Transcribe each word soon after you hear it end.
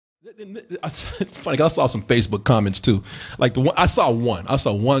It's funny, I saw some Facebook comments too. Like I saw one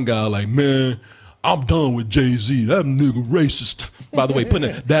guy like, man, I'm done with Jay-Z. That nigga racist. By the way,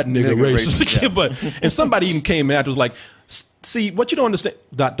 putting that nigga racist. Yeah. But and somebody even came after was like, see, what you don't understand. ...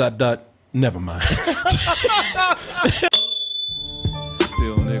 Never mind. Still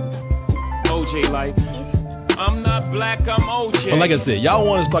nigga. OJ like, I'm not black, I'm OJ. Well, like I said, y'all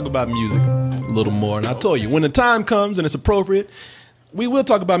want us to talk about music a little more. And I told you, when the time comes and it's appropriate, we will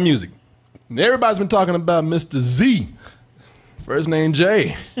talk about music. Everybody's been talking about Mr. Z. First name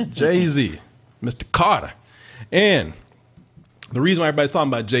J. Jay-Z. Mr. Carter. And the reason why everybody's talking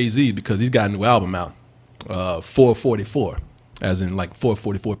about Jay-Z because he's got a new album out. 4:44. As in like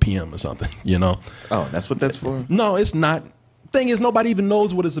 4:44 p.m. or something, you know? Oh, that's what that's for? No, it's not. Thing is, nobody even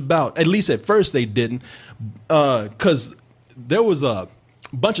knows what it's about. At least at first they didn't. Because there was a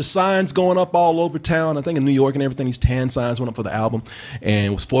bunch of signs going up all over town. I think in New York and everything, these tan signs went up for the album. And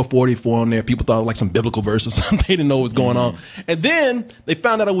it was 4:44 on there. People thought it was like some biblical verse or something. They didn't know what was going on. And then they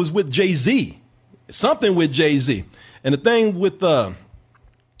found out it was with Jay-Z. Something with Jay-Z. And the thing with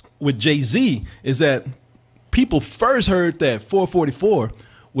Jay-Z is that people first heard that 4:44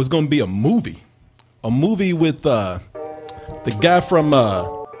 was going to be a movie. A movie with the guy from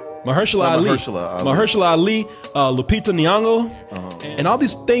Mahershala Ali, Lupita Nyong'o, and all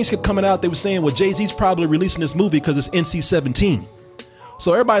these things kept coming out. They were saying, well, Jay-Z's probably releasing this movie because it's NC-17.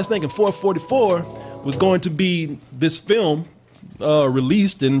 So everybody's thinking 4:44 was going to be this film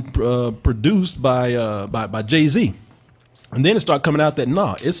released and produced by Jay-Z. And then it started coming out that,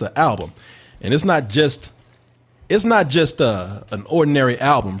 no, it's an album. And it's not just an ordinary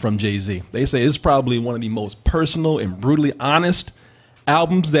album from Jay-Z. They say it's probably one of the most personal and brutally honest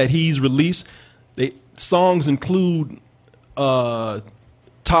albums that he's released. Songs include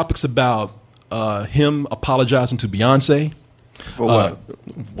topics about him apologizing to Beyonce. For what?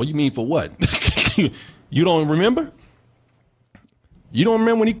 What do you mean for what? You don't remember? You don't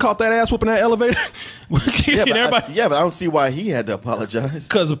remember when he caught that ass whooping that elevator? Yeah, but I don't see why he had to apologize.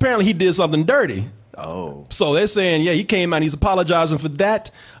 Because apparently he did something dirty. Oh. So they're saying, yeah, he came out and he's apologizing for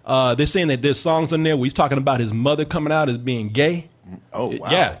that. They're saying that there's songs in there where he's talking about his mother coming out as being gay. Oh,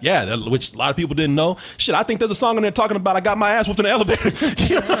 wow. Yeah, which a lot of people didn't know. Shit, I think there's a song in there talking about I got my ass whooped in the elevator.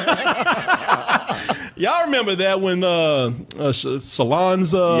 Y'all remember that when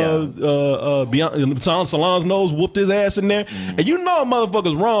Solange's nose whooped his ass in there? And you know a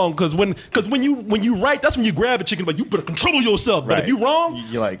motherfucker's wrong because when you right, that's when you grab a chicken, but you better control yourself. But if you wrong,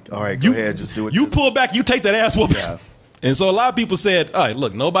 you're like, all right, go ahead, just do it. You pull back, you take that ass whooping. Yeah. And so a lot of people said, all right,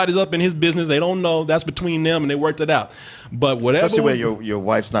 look, nobody's up in his business. They don't know. That's between them, and they worked it out. But whatever. Especially where your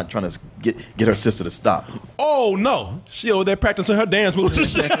wife's not trying to get her sister to stop. Oh, no. She over there practicing her dance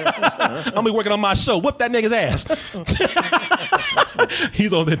moves. I'm be working on my show. Whoop that nigga's ass.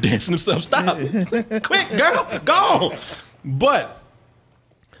 He's over there dancing himself. Stop. Quick, girl. Go. But,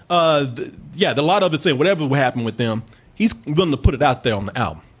 yeah, a lot of it saying whatever would happen with them, he's willing to put it out there on the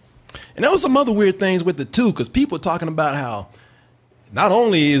album. And there was some other weird things with it too, because people are talking about how not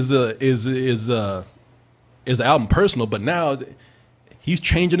only is the album personal, but now he's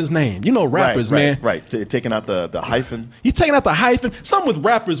changing his name. You know, rappers, man. Right. Taking out the hyphen. He's taking out the hyphen. Some with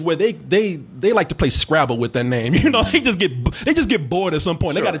rappers where they like to play Scrabble with their name. You know, they just get bored at some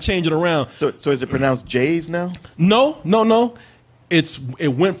point. Sure. They got to change it around. So is it pronounced J's now? No. It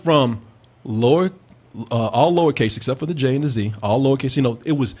went from all lowercase except for the J and the Z. All lowercase. You know,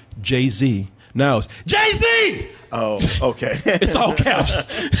 it was Jay-Z. Now it's Jay-Z. Oh, okay. It's all caps.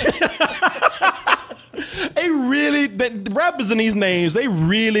 The rappers in these names, they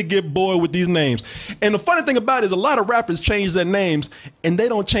really get bored with these names. And the funny thing about it is a lot of rappers change their names and they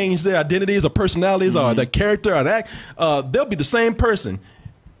don't change their identities or personalities or their character or that. They'll be the same person.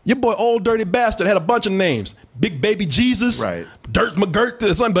 Your boy Old Dirty Bastard had a bunch of names. Big Baby Jesus, right. Dirt McGirt,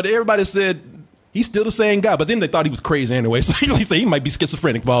 or something, but everybody said he's still the same guy. But then they thought he was crazy anyway. So he might be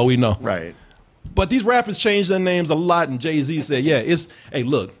schizophrenic for all we know. Right. But these rappers changed their names a lot, and Jay-Z said, yeah, hey,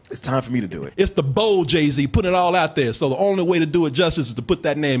 look. It's time for me to do it. It's the bold Jay-Z, putting it all out there. So the only way to do it justice is to put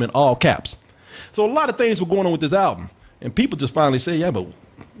that name in all caps. So a lot of things were going on with this album. And people just finally say, yeah, but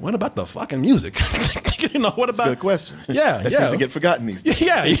what about the fucking music? You know, what about? That's a good question. Yeah, that seems to get forgotten these days.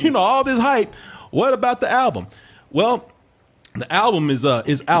 Yeah, you know, all this hype. What about the album? Well, the album is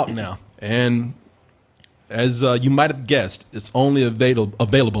out now. And as you might have guessed, it's only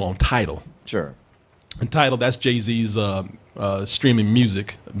available on Tidal. Sure. And Tidal, that's Jay-Z's streaming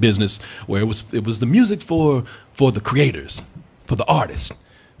music business, where it was the music for the creators, for the artists,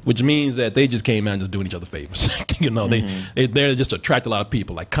 which means that they just came out and just doing each other favors. You know, they're just attract a lot of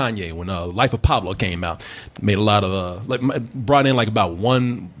people. Like Kanye, when Life of Pablo came out, made a lot of brought in like about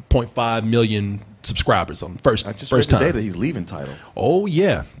 1.2 0.5 million subscribers on first I just first read time. today that he's leaving Tidal. Oh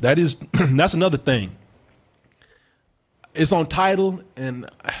yeah, that is that's another thing. It's on Tidal, and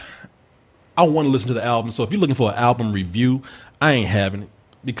I want to listen to the album. So if you're looking for an album review, I ain't having it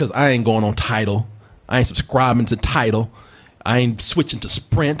because I ain't going on Tidal. I ain't subscribing to Tidal. I ain't switching to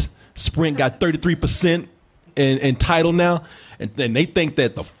Sprint. Sprint got 33% in Tidal now, and they think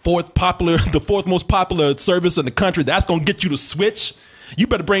that the fourth most popular service in the country, that's gonna get you to switch. You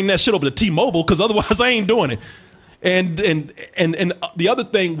better bring that shit over to T-Mobile, because otherwise I ain't doing it. And the other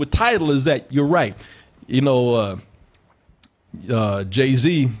thing with Tidal is that you're right. You know,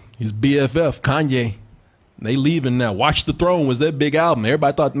 Jay-Z, his BFF, Kanye, they leaving now. Watch the Throne was their big album.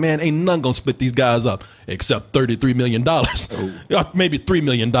 Everybody thought, man, ain't none gonna split these guys up except $33 million. Maybe $3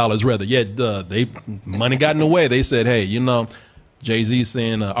 million rather. Yeah, they money got in the way. They said, hey, you know, Jay-Z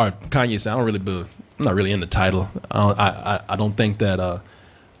saying, or Kanye saying, I'm not really in the Tidal. I don't think that, I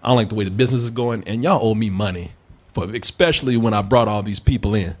don't like the way the business is going, and y'all owe me money, especially when I brought all these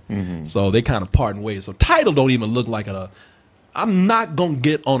people in. Mm-hmm. So they kind of parting ways. So Tidal don't even look like I'm not going to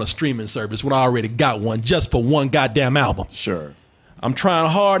get on a streaming service when I already got one just for one goddamn album. Sure. I'm trying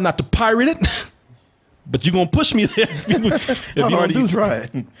hard not to pirate it, but you're going to push me there. if How hard are you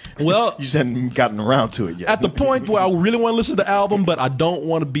trying? Well, you just hadn't gotten around to it yet. At the point where I really want to listen to the album, but I don't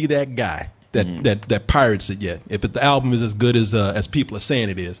want to be that guy that pirates it yet. If the album is as good as people are saying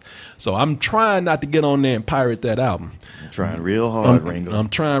it is. So I'm trying not to get on there and pirate that album. I'm trying real hard, Ringo. I'm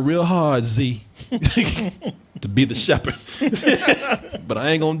trying real hard, Z. To be the shepherd. But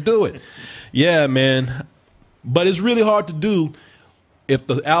I ain't gonna do it. Yeah, man. But it's really hard to do if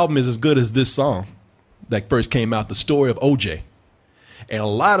the album is as good as this song that first came out, The Story of OJ. And a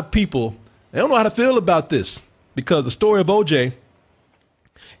lot of people, they don't know how to feel about this, because the story of OJ,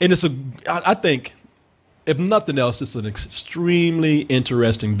 and I think, if nothing else, it's an extremely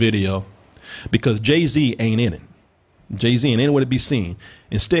interesting video, because Jay-Z ain't in it. Jay-Z ain't anywhere to be seen.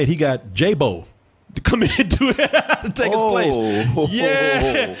 Instead, he got J-Bo to come in and take his place.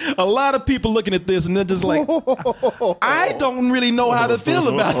 Yeah. A lot of people looking at this and they're just like, I don't really know how to feel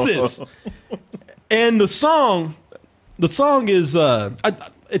about this. And the song is,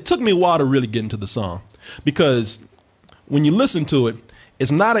 it took me a while to really get into the song, because when you listen to it,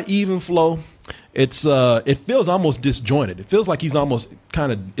 it's not an even flow. It feels almost disjointed. It feels like he's almost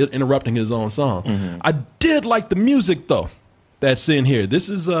kind of interrupting his own song. Mm-hmm. I did like the music though that's in here. This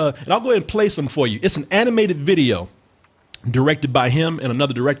is, and I'll go ahead and play some for you. It's an animated video directed by him and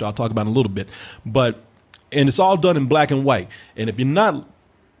another director I'll talk about in a little bit. And it's all done in black and white. And if you're not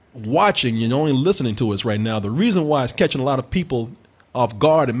watching, you're only listening to us right now, the reason why it's catching a lot of people off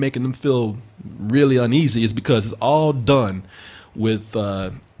guard and making them feel really uneasy is because it's all done with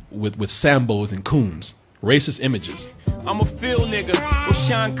Sambos and Coons, racist images. I'm a field nigga with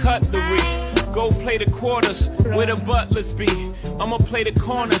Sean Cutlery. Go play the quarters where the butlers be. I'ma play the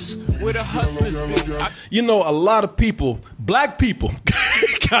corners where the hustlers be. You know, a lot of people, black people,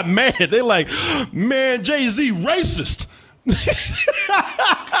 got mad. They're like, man, Jay-Z racist.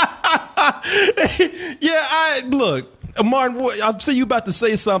 Yeah, look, Martin, I see you about to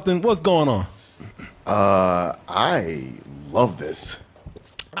say something. What's going on? I love this.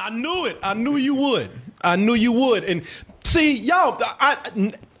 I knew it. I knew you would. I knew you would. And see, y'all,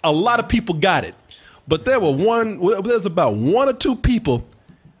 a lot of people got it, but there's about one or two people,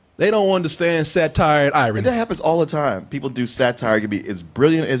 they don't understand satire and irony. That happens all the time. People do satire. It can be as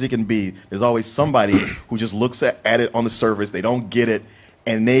brilliant as it can be. There's always somebody who just looks at it on the surface. They don't get it,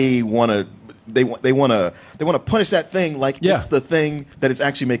 and they want to punish that thing like it's the thing that it's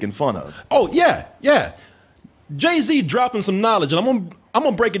actually making fun of. Oh yeah. Jay-Z dropping some knowledge, and I'm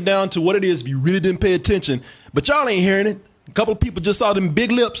gonna break it down to what it is if you really didn't pay attention. But y'all ain't hearing it. A couple of people just saw them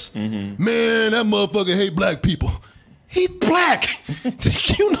big lips. Mm-hmm. Man, that motherfucker hate black people. He's black.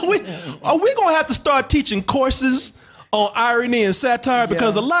 You know, are we gonna have to start teaching courses on irony and satire,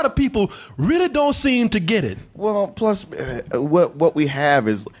 because a lot of people really don't seem to get it? Well, plus what we have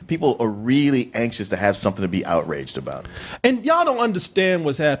is people are really anxious to have something to be outraged about. And y'all don't understand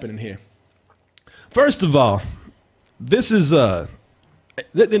what's happening here. First of all, this is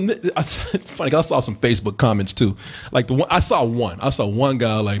it's funny, I saw some Facebook comments too. Like I saw one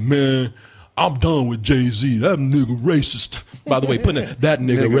guy like, man, I'm done with Jay-Z. That nigga racist. By the way, putting that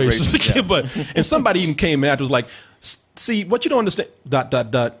nigga racist. Yeah. But and somebody even came after, was like, see, what you don't understand. ...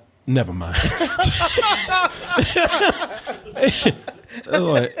 Never mind.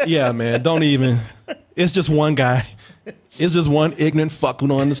 Like, yeah, man, don't even. It's just one guy. It's just one ignorant fuck who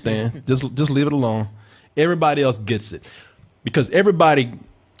don't understand. Just leave it alone. Everybody else gets it, because everybody,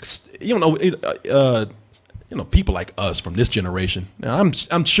 you know, people like us from this generation. Now,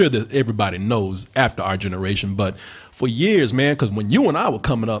 I'm sure that everybody knows after our generation, but for years, man, because when you and I were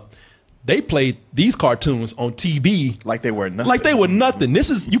coming up, they played these cartoons on TV like they were nothing. Like they were nothing. This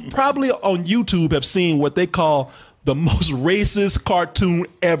is, you probably on YouTube have seen what they call the most racist cartoon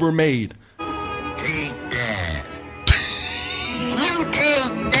ever made. Take that. You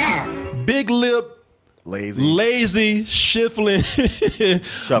take that. Big lip, lazy, shuffling, shiftless,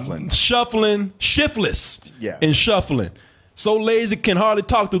 and shuffling. So lazy can hardly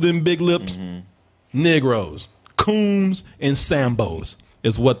talk through them big lips. Negroes, coons, and sambos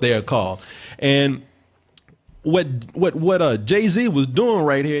is what they are called. And what Jay-Z was doing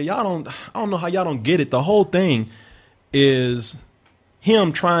right here, I don't know how y'all don't get it. The whole thing is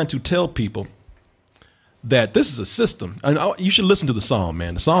him trying to tell people that this is a system. And you should listen to the song,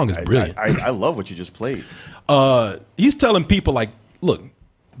 man. The song is brilliant. I love what you just played. He's telling people, like, look,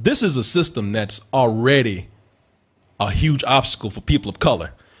 this is a system that's already a huge obstacle for people of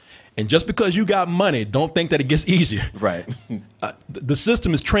color. And just because you got money, don't think that it gets easier. Right. The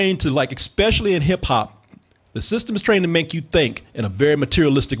system is trained to, like, especially in hip hop, the system is trained to make you think in a very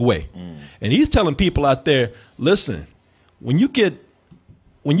materialistic way. And he's telling people out there, listen, when you get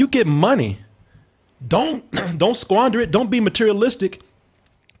money, don't squander it. Don't be materialistic.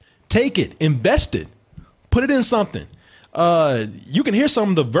 Take it, invest it, put it in something. You can hear some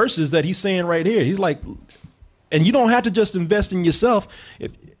of the verses that he's saying right here. He's like, and you don't have to just invest in yourself.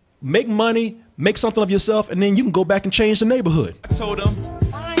 Make money, make something of yourself, and then you can go back and change the neighborhood. I told him,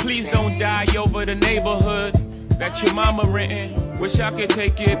 please don't die over the neighborhood that your mama renting. Wish I could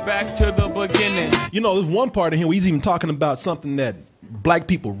take it back to the beginning. You know, there's one part in here where he's even talking about something that black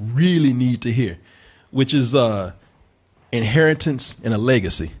people really need to hear, which is inheritance and a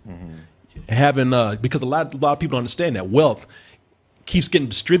legacy. Having because a lot of people don't understand that wealth keeps getting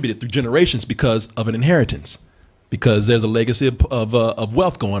distributed through generations because of an inheritance. Because there's a legacy of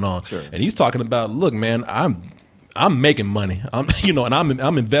wealth going on. Sure. And he's talking about, look, man, I'm making money. I'm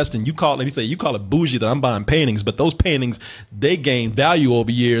investing. You call it bougie that I'm buying paintings, but those paintings, they gain value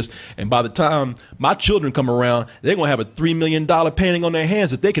over years. And by the time my children come around, they're gonna have a $3 million painting on their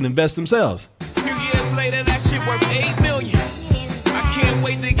hands that they can invest themselves. A few years later, that shit worth $8 million. I can't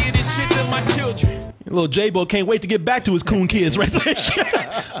wait to get this shit to my children. Little J-Bo can't wait to get back to his coon kids right there.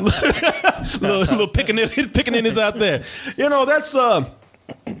 little pickaninnies out there. You know, that's and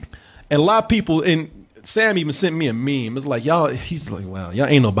a lot of people, and Sam even sent me a meme. It's like, y'all, he's like, wow, y'all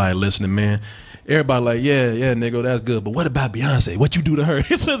ain't nobody listening, man. Everybody like, yeah, nigga, that's good. But what about Beyonce? What you do to her?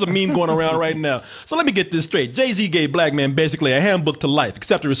 There's a meme going around right now. So let me get this straight. Jay-Z gave black men basically a handbook to life.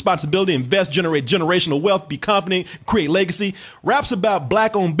 Accept the responsibility, invest, generate generational wealth, be confident, create legacy. Raps about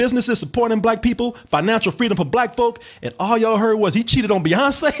black-owned businesses, supporting black people, financial freedom for black folk. And all y'all heard was he cheated on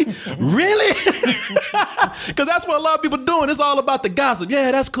Beyonce? Really? Because that's what a lot of people doing. It's all about the gossip.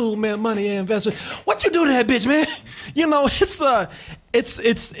 Yeah, that's cool, man. Money, yeah, investment. What you do to that bitch, man? You know, it's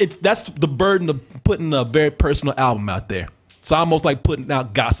that's the burden of putting a very personal album out there. It's almost like putting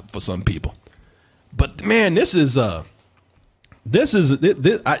out gossip for some people. But man, I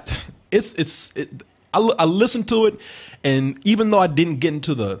listened to it, and even though I didn't get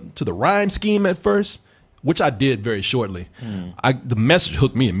into the rhyme scheme at first, which I did very shortly, the message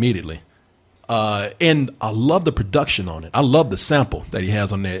hooked me immediately. And I love the production on it. I love the sample that he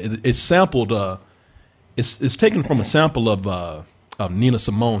has on there. It's sampled. It's taken from a sample of Nina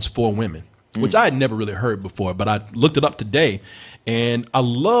Simone's "For Women," which I had never really heard before, but I looked it up today, and I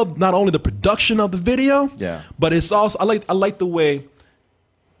love not only the production of the video, but it's also I like the way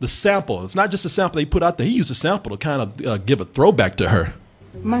the sample. It's not just a sample they put out there. He used a sample to kind of give a throwback to her.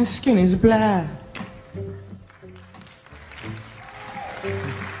 My skin is black.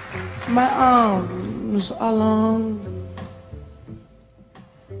 My arms are long.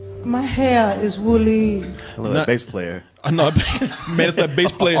 My hair is woolly. Hello, that bass player. I know, man, it's that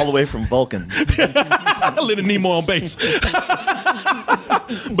bass player. All the way from Vulcan. Little Nemo on bass.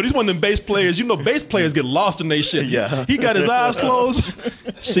 But he's one of them bass players. You know, bass players get lost in their shit. Yeah. He got his eyes closed.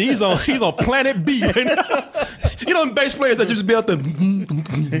 See, he's on planet B right now. You know, them bass players that just be out there.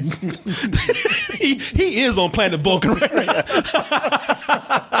 he is on planet Vulcan right now.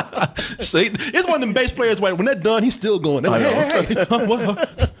 See, it's one of them bass players when they're done, he's still going. They're like, hey.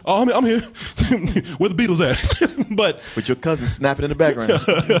 I'm here. Where the Beatles at? But with your cousin snapping in the background.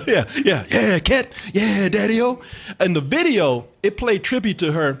 yeah, cat, yeah, daddy-o. And the video, it played tribute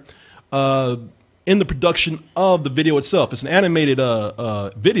to her in the production of the video itself. It's an animated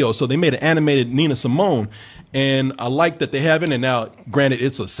video, so they made an animated Nina Simone, and I like that they have it. And now, granted,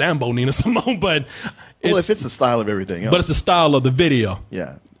 it's a Sambo Nina Simone, but it fits the style of everything else. But it's the style of the video.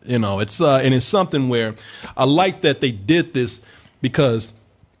 Yeah. You know, it's and it's something where I like that they did this because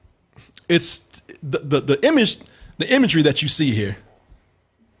it's the imagery that you see here.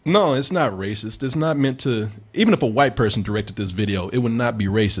 No, it's not racist. It's not meant to, even if a white person directed this video, it would not be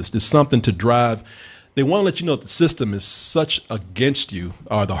racist. It's something to drive. They want to let you know that the system is such against you,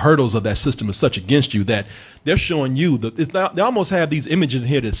 or the hurdles of that system is such against you, that they're showing you that they almost have these images in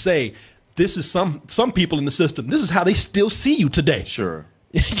here that say, this is some people in the system, this is how they still see you today. Sure.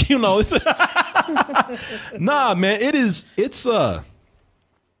 You know, nah, man, it's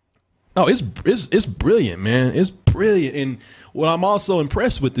brilliant, man. It's brilliant. And what I'm also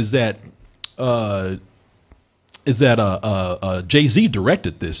impressed with is that Jay-Z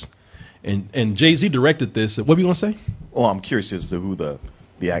directed this, and Jay-Z directed this. What were you gonna say? Well, I'm curious as to who the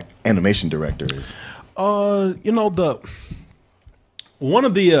animation director is. You know, one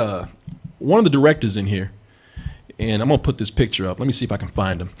of the directors in here, and I'm gonna put this picture up. Let me see if I can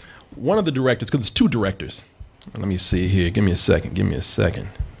find him. One of the directors, because there's two directors. Let me see here. Give me a second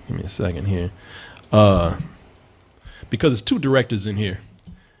here. Because there's two directors in here,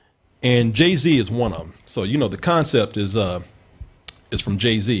 and Jay-Z is one of them. So you know the concept is from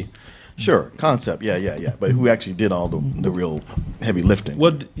Jay-Z. Sure, concept, yeah. But who actually did all the real heavy lifting?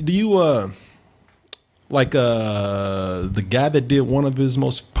 Well, do you like the guy that did one of his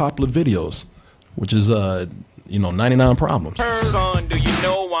most popular videos, which is 99 Problems. Son, do you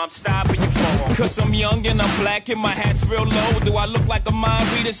know I'm stopping you for? Cause I'm young and I'm black and my hat's real low. Do I look like a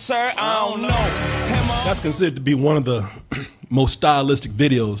mind reader, sir? I don't know. That's considered to be one of the most stylistic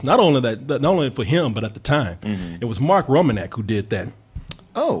videos. Not only for him, but at the time. It was Mark Romanek who did that.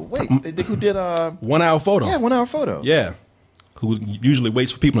 Oh, wait. Who did 1 Hour Photo? Yeah, 1 Hour Photo. Yeah. Who usually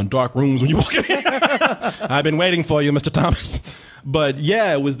waits for people in dark rooms when you walk in. I've been waiting for you, Mr. Thomas. But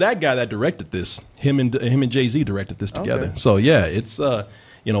yeah, it was that guy that directed this. Him and Jay-Z directed this together. Okay. So yeah, it's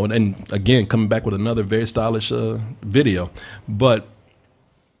and again coming back with another very stylish video. But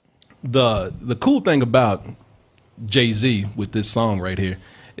the cool thing about Jay-Z with this song right here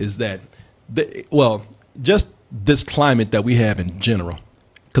is that just this climate that we have in general.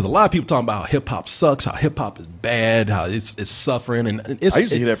 Because a lot of people talking about how hip hop sucks, how hip hop is bad, how it's suffering, and I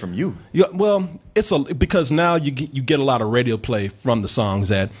used to hear that from you. Yeah, well, because now you get a lot of radio play from the songs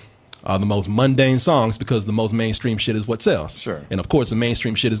that are the most mundane songs, because the most mainstream shit is what sells. Sure. And of course, the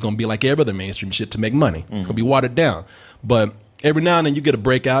mainstream shit is going to be like every other mainstream shit to make money. It's going to be watered down. But every now and then you get a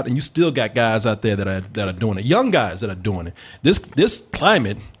breakout, and you still got guys out there that are doing it, young guys that are doing it. This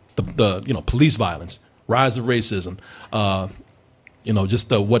climate, the police violence, rise of racism. Just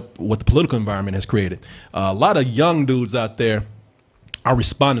what the political environment has created. A lot of young dudes out there are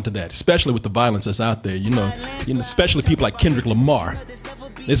responding to that, especially with the violence that's out there. Especially people like Kendrick Lamar.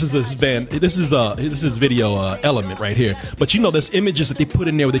 This is his video Element right here. But there's images that they put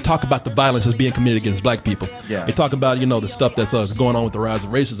in there where they talk about the violence that's being committed against black people. Yeah. They talk about the stuff that's going on with the rise of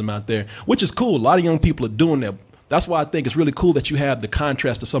racism out there, which is cool. A lot of young people are doing that. That's why I think it's really cool that you have the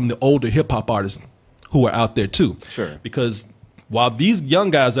contrast of some of the older hip hop artists who are out there too. Sure. Because while these young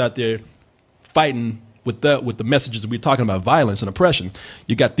guys out there fighting with the messages that we're talking about, violence and oppression,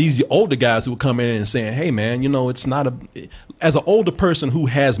 you got these older guys who will come in and saying, hey man, it's not as an older person who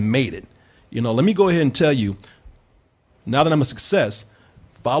has made it, let me go ahead and tell you, now that I'm a success,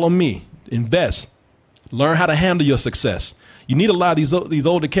 follow me, invest, learn how to handle your success. You need a lot of these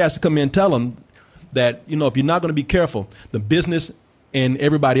older cats to come in and tell them that, if you're not going to be careful, the business and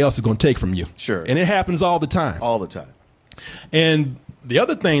everybody else is going to take from you. Sure. And it happens all the time. All the time. And the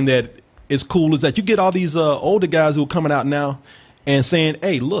other thing that is cool is that you get all these older guys who are coming out now and saying,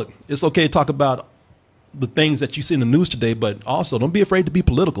 hey, look, it's okay to talk about the things that you see in the news today, but also don't be afraid to be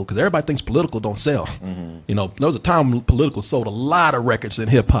political, because everybody thinks political don't sell. There was a time when political sold a lot of records in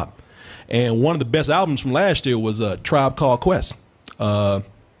hip hop. And one of the best albums from last year was Tribe Called Quest. And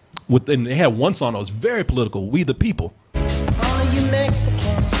they had one song that was very political, We the People. All you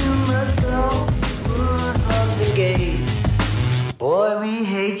Mexicans, you must go. Muslims and gays. Boy, we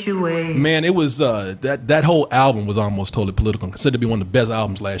hate you way. Man, it was that whole album was almost totally political, considered to be one of the best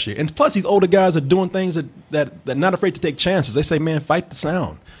albums last year. And plus, these older guys are doing things that not afraid to take chances. They say, man, fight the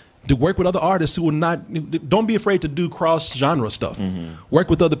sound. To work with other artists who are don't be afraid to do cross genre stuff. Work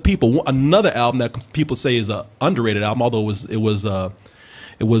with other people. Another album that people say is an underrated album, although it was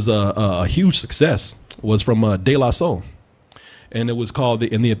a huge success, was from De La Soul, and it was called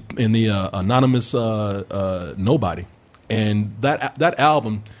in the Anonymous Nobody. And that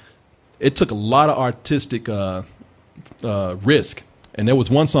album, it took a lot of artistic risk. And there was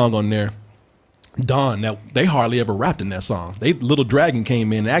one song on there, Dawn, that they hardly ever rapped in that song. Little Dragon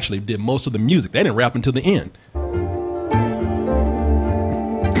came in and actually did most of the music. They didn't rap until the end.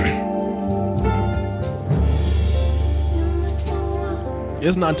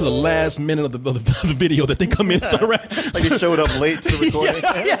 It's not until the last minute of the video that they come in and start rapping. Like they showed up late to the recording.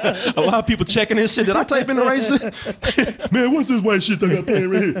 Yeah. A lot of people checking this shit. Did I type in the right shit? Man, what's this white shit that I got playing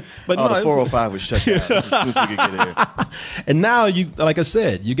right here? But the 405 was shut down as soon as we could get in. And now, like I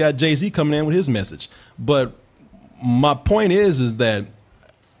said, you got Jay-Z coming in with his message. But my point is that,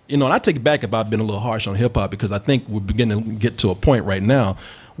 and I take it back if I've been a little harsh on hip-hop, because I think we're beginning to get to a point right now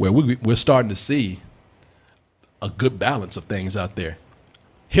where we're starting to see a good balance of things out there.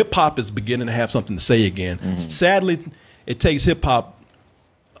 Hip-hop is beginning to have something to say again. Mm-hmm. Sadly, it takes hip-hop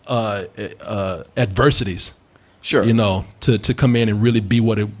adversities, sure, to come in and really be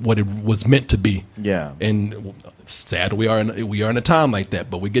what it was meant to be. Yeah. And sadly, we are in a time like that,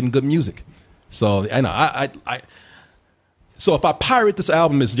 but we're getting good music. So I know so if I pirate this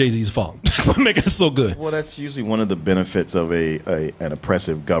album, it's Jay-Z's fault for making it so good. Well, that's usually one of the benefits of an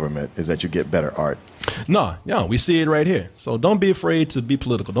oppressive government, is that you get better art. No, we see it right here. So don't be afraid to be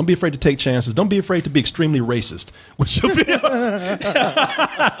political. Don't be afraid to take chances. Don't be afraid to be extremely racist with your videos.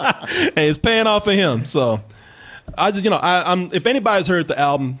 And it's paying off for him. So I'm if anybody's heard the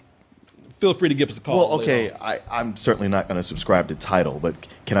album, feel free to give us a call. Well, okay, I'm certainly not going to subscribe to Tidal, but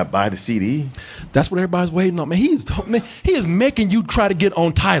can I buy the CD? That's what everybody's waiting on. Man, he is making you try to get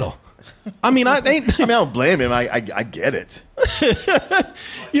on Tidal. I mean, I don't blame him. I get it.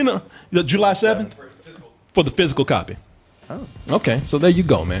 The July 7th for the physical copy. Oh, okay. So there you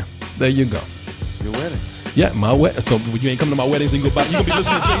go, man. There you go. Your wedding. Yeah, my wedding. So you ain't coming to my wedding, so you gonna be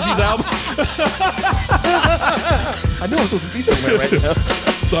listening to Jay-Z's album. I know I'm supposed to be somewhere right now.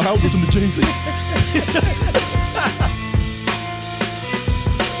 So how listen to Jay-Z?